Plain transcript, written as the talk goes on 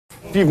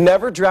If you've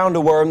never drowned a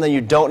worm, then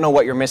you don't know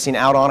what you're missing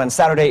out on, and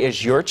Saturday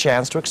is your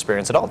chance to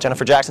experience it all.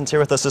 Jennifer Jackson's here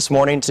with us this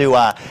morning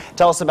to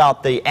tell us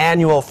about the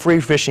annual Free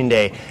Fishing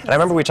Day. And I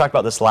remember we talked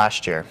about this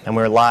last year, and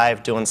we were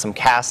live doing some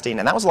casting,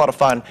 and that was a lot of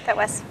fun. That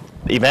was.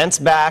 The event's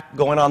back,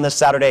 going on this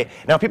Saturday.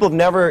 Now, people have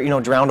never,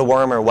 drowned a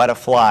worm or wet a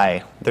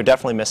fly. They're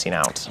definitely missing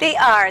out. They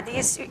are.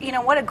 These,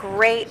 what a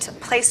great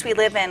place we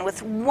live in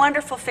with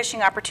wonderful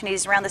fishing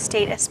opportunities around the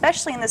state,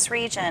 especially in this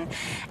region.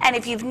 And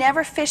if you've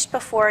never fished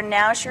before,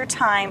 now's your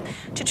time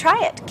to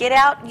try it. Get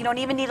out. You don't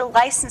even need a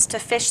license to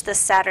fish this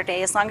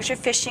Saturday, as long as you're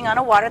fishing on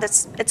a water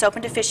it's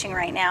open to fishing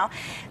right now.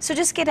 So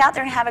just get out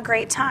there and have a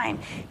great time.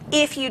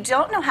 If you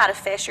don't know how to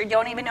fish or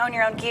don't even own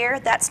your own gear,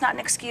 that's not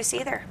an excuse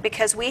either,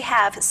 because we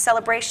have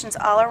celebrations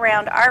all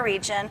around our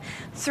region,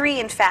 3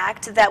 in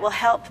fact, that will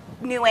help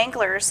new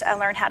anglers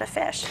learn how to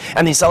fish.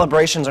 And these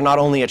celebrations are not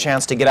only a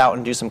chance to get out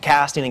and do some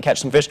casting and catch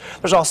some fish,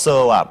 there's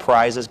also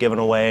prizes given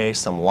away,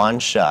 some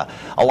lunch, a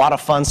lot of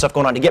fun stuff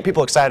going on to get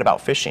people excited about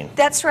fishing.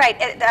 That's right.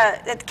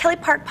 At Kelly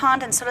Park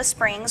Pond in Soda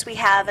Springs, we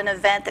have an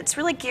event that's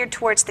really geared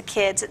towards the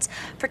kids. It's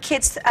for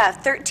kids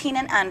 13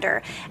 and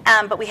under,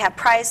 but we have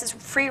prizes,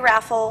 free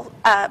raffle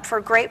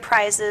for great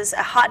prizes,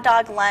 a hot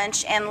dog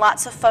lunch, and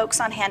lots of folks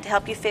on hand to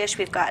help you fish.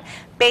 We've got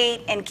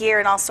bait and gear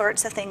and all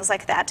sorts of things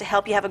like that to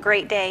help you have a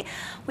great day.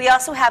 We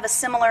also have a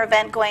similar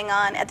event going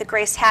on at the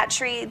Grace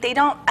Hatchery. They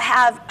don't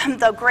have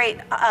the great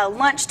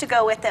lunch to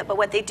go with it, but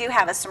what they do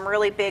have is some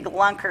really big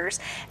lunkers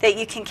that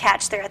you can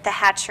catch there at the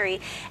hatchery.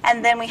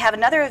 And then we have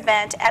another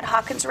event at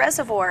Hawkins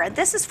Reservoir. And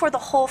this is for the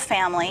whole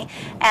family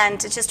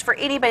and just for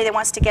anybody that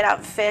wants to get out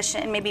and fish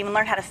and maybe even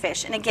learn how to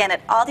fish. And again,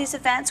 at all these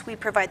events, we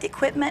provide the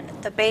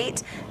equipment, the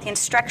bait, the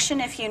instruction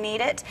if you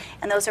need it,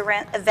 and those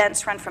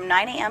events run from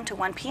 9 a.m. to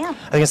 1 p.m. I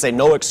was going to say,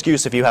 no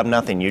excuse if you have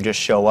nothing. You just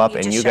show up,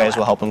 and you guys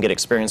will help them get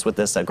experience with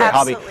this great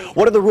hobby.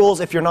 What are the rules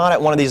if you're not at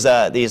one of these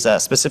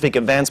specific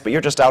events, but you're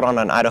just out on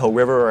an Idaho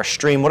river or a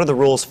stream? What are the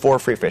rules for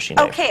Free Fishing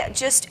Day? Okay,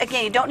 just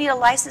again, you don't need a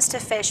license to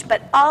fish,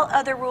 but all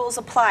other rules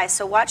apply.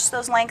 So watch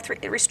those length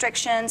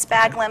restrictions,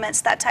 bag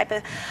limits,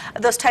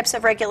 those types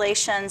of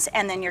regulations,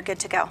 and then you're good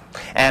to go.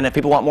 And if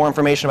people want more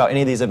information about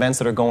any of these events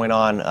that are going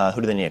on,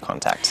 who do they need to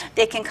contact?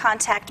 They can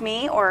contact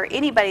me or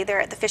anybody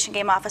there at the Fish and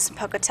Game Office in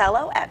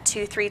Pocatello at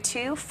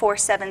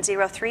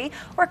 232-4703,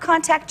 or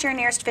contact your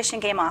nearest Fish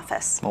and Game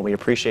office. Well, we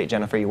appreciate,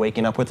 Jennifer, you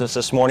waking up with us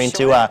this morning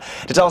to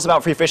tell us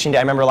about Free Fishing Day.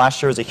 I remember last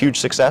year was a huge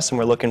success, and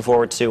we're looking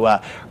forward to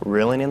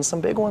reeling in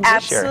some big ones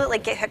this year. Absolutely.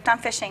 Get hooked on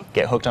fishing.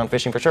 Get hooked on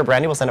fishing for sure.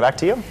 Brandy, we'll send it back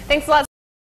to you. Thanks a lot.